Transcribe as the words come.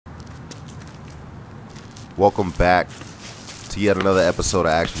Welcome back to yet another episode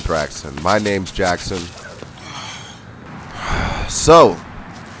of Action Thraxin. My name's Jackson. So,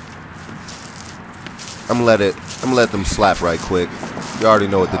 I'm gonna let them slap right quick. You already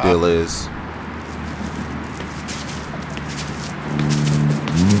know what the deal is.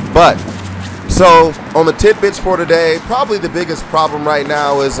 But, so, on the tidbits for today, probably the biggest problem right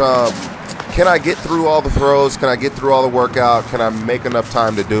now is, can I get through all the throws? Can I get through all the workout? Can I make enough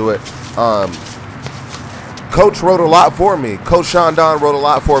time to do it? Coach wrote a lot for me. Coach Sean Don wrote a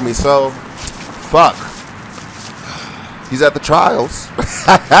lot for me, so, fuck. He's at the trials.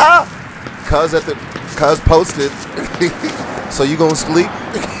 Cuz posted. So you gonna sleep?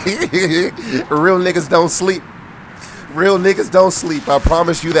 Real niggas don't sleep. Real niggas don't sleep. I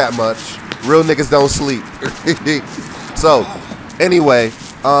promise you that much. Real niggas don't sleep. So, anyway,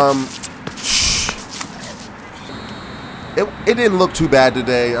 it didn't look too bad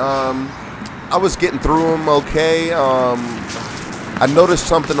today. I was getting through them okay. I noticed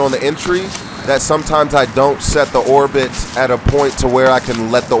something on the entry that sometimes I don't set the orbit at a point to where I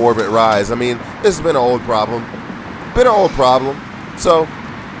can let the orbit rise. I mean, this has been an old problem. So,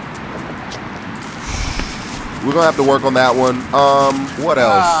 we're going to have to work on that one. What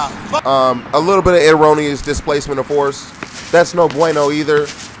else? A little bit of erroneous displacement of force. That's no bueno either.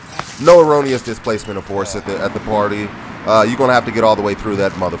 No erroneous displacement of force at the party. You're going to have to get all the way through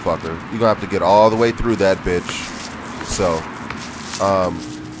that motherfucker. You're going to have to get all the way through that bitch. So,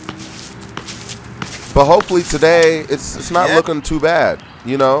 but hopefully today, it's not looking too bad,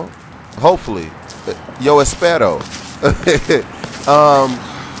 you know? Hopefully. Yo espero.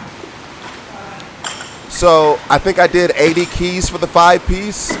 So, I think I did 80 keys for the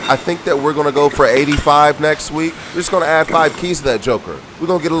 5-piece. I think that we're going to go for 85 next week. We're just going to add 5 keys to that joker. We're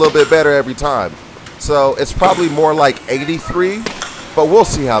going to get a little bit better every time. So, it's probably more like 83, but we'll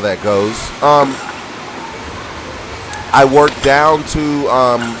see how that goes. I worked down to,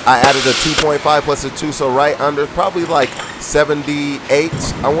 I added a 2.5 plus a 2, so right under, probably like 78,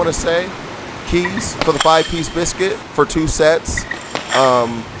 I want to say, keys for the 5-piece biscuit for 2 sets.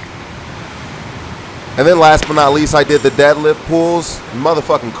 And then last but not least, I did the deadlift pulls.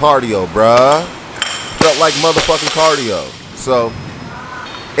 Motherfucking cardio, bruh. Felt like motherfucking cardio. So,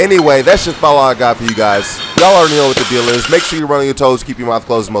 anyway, that's just about all I got for you guys. Y'all already know what the deal is. Make sure you're running your toes, keep your mouth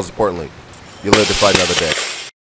closed, and most importantly, you live to fight another day.